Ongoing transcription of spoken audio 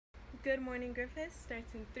Good Morning Griffiths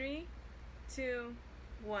starts in 3, 2,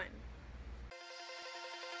 1.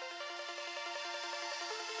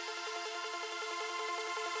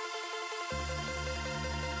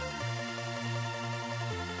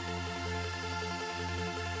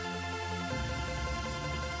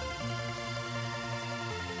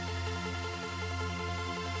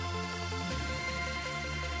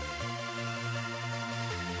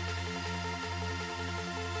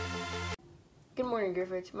 Good morning,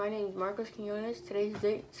 Griffiths. My name is Quinonez. Today's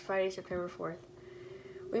date is Friday, September 4th.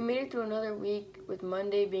 We made it through another week with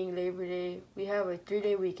Monday being Labor Day. We have a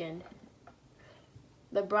 3-day weekend.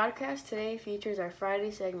 The broadcast today features our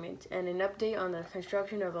Friday segment and an update on the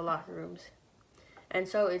construction of the locker rooms. And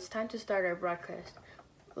so it's time to start our broadcast.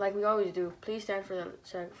 Like we always do, please stand for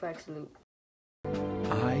the flag salute.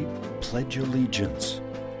 I pledge allegiance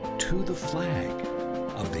to the flag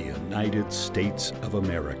of the United States of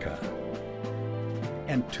America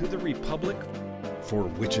and to the republic for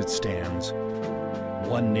which it stands,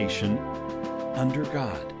 one nation, under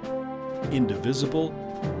God, indivisible,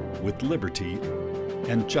 with liberty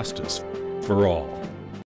and justice for all.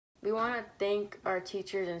 We want to thank our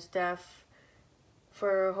teachers and staff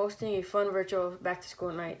for hosting a fun virtual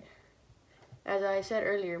back-to-school night. As I said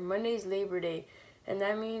earlier, Monday is Labor Day, and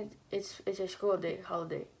that means it's a school day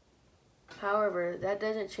holiday. However, that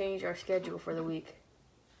doesn't change our schedule for the week.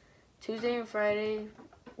 Tuesday and Friday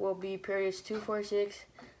will be periods 2, 4, 6,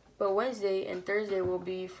 but Wednesday and Thursday will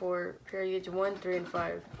be for periods 1, 3, and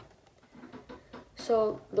 5.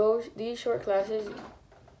 So these short classes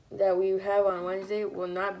that we have on Wednesday will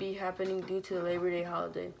not be happening due to the Labor Day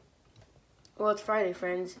holiday. Well, it's Friday,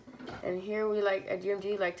 friends, and here we at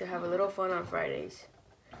GMG like to have a little fun on Fridays.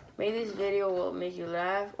 Maybe this video will make you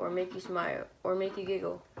laugh, or make you smile, or make you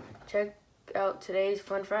giggle. Check out today's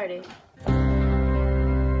Fun Friday.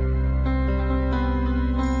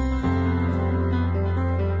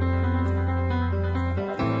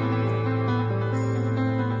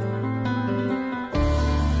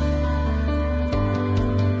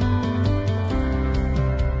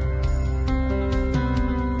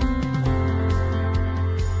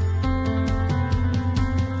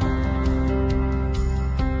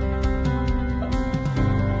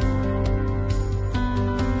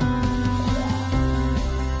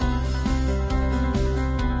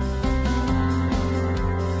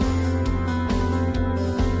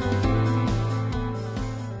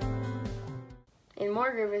 In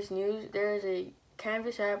more Griffiths news, there is a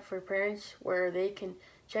Canvas app for parents where they can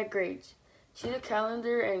check grades, see the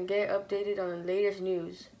calendar, and get updated on the latest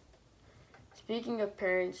news. Speaking of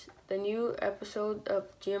parents, the new episode of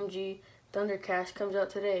GMG Thundercast comes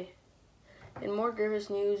out today. In more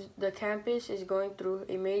Griffiths news, the campus is going through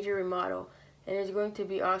a major remodel, and it's going to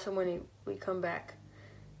be awesome when we come back.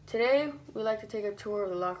 Today, we like to take a tour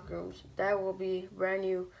of the locker rooms. That will be brand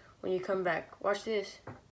new when you come back. Watch this.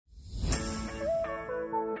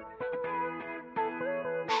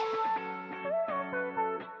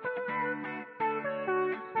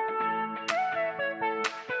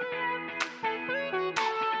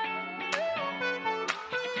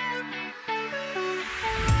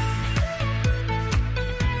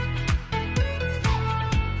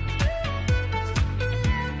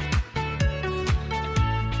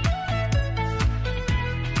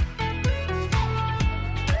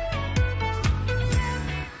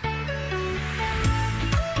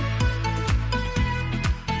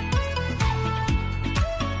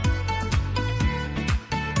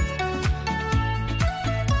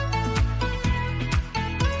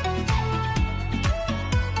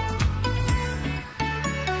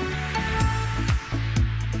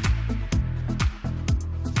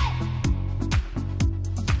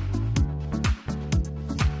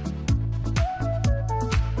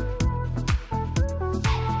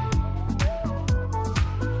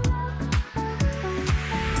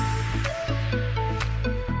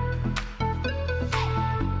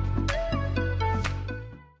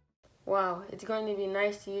 Wow, it's going to be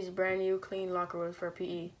nice to use brand new clean locker rooms for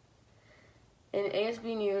PE. In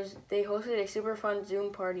ASB news, they hosted a super fun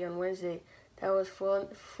Zoom party on Wednesday that was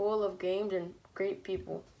full of games and great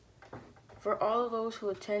people. For all of those who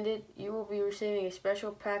attended, you will be receiving a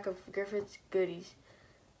special pack of Griffiths goodies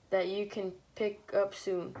that you can pick up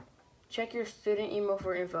soon. Check your student email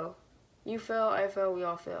for info. You fail, I fail, we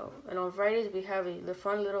all fail. And on Fridays, we have a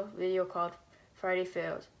fun little video called Friday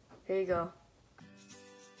Fails. Here you go.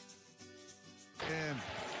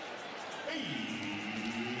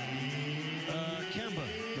 Kimber,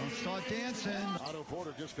 don't start dancing. Otto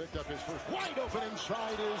Porter just picked up his first wide open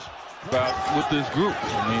inside his. With this group,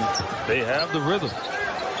 I mean, they have the rhythm.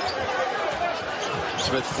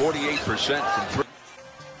 Smith 48% from three.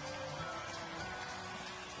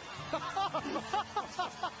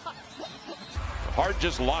 Hart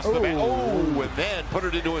just lost the bat. Oh, and then put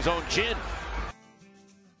it into his own chin.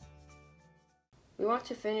 We want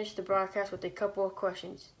to finish the broadcast with a couple of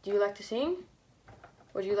questions. Do you like to sing?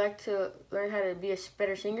 Would you like to learn how to be a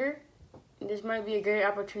better singer? This might be a great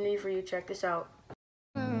opportunity for you to check this out.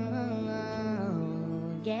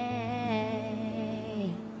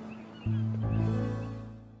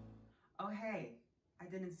 Oh, hey, I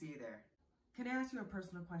didn't see you there. Can I ask you a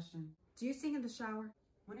personal question? Do you sing in the shower?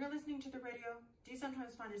 When you're listening to the radio, do you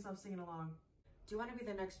sometimes find yourself singing along? Do you want to be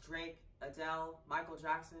the next Drake, Adele, Michael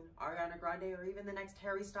Jackson, Ariana Grande, or even the next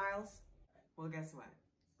Harry Styles? Well, guess what?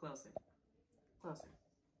 Closer. Closer.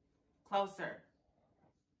 Closer.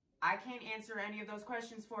 I can't answer any of those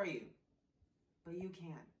questions for you, but you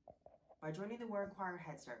can by joining the Warren Choir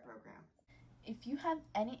Head Start program. If you have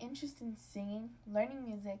any interest in singing, learning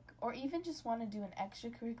music, or even just want to do an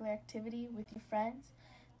extracurricular activity with your friends,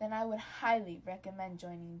 then I would highly recommend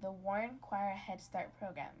joining the Warren Choir Head Start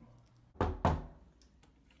program.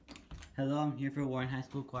 Hello, I'm here for Warren High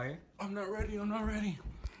School Choir. I'm not ready. Alright,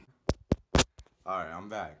 I'm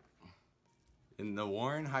back. In the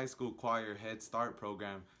Warren High School Choir Head Start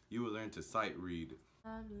program, you will learn to sight read.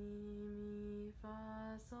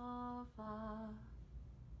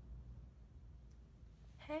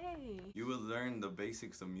 Hey! You will learn the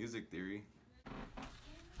basics of music theory.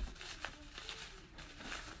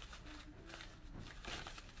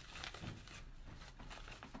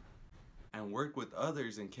 And work with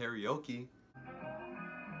others in karaoke.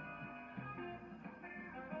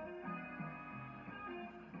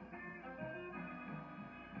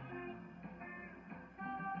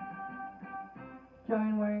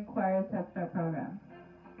 Join Warren Choir's Head Start program.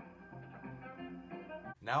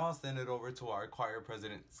 Now I'll send it over to our choir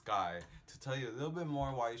president, Sky, to tell you a little bit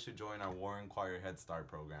more why you should join our Warren Choir Head Start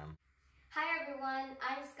program. Hi everyone,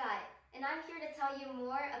 I'm Sky, and I'm here to tell you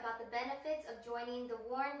more about the benefits of joining the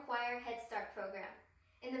Warren Choir Head Start program.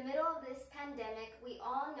 In the middle of this pandemic, we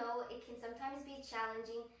all know it can sometimes be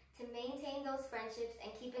challenging to maintain those friendships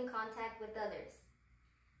and keep in contact with others.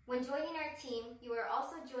 When joining our team, you are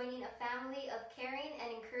also joining a family of caring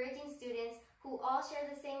and encouraging students who all share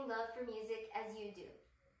the same love for music as you do.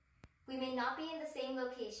 We may not be in the same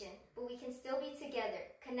location, but we can still be together,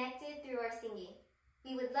 connected through our singing.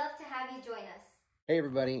 We would love to have you join us. Hey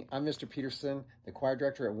everybody, I'm Mr. Peterson, the choir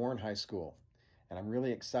director at Warren High School, and I'm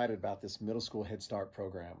really excited about this middle school Head Start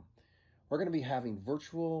program. We're going to be having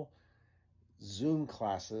virtual Zoom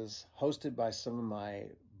classes hosted by some of my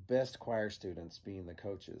best choir students, being the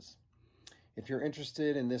coaches. If you're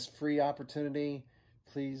interested in this free opportunity,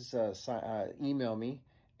 please email me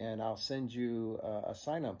and I'll send you a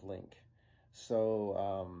sign-up link.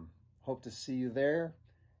 So hope to see you there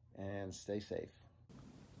and stay safe.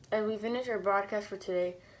 As we finish our broadcast for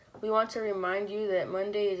today, we want to remind you that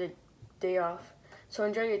Monday is a day off, so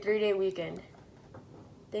enjoy your 3-day weekend.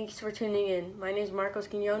 Thanks for tuning in. My name is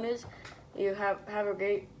Quinonez. You have a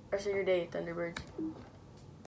great rest of your day, Thunderbirds.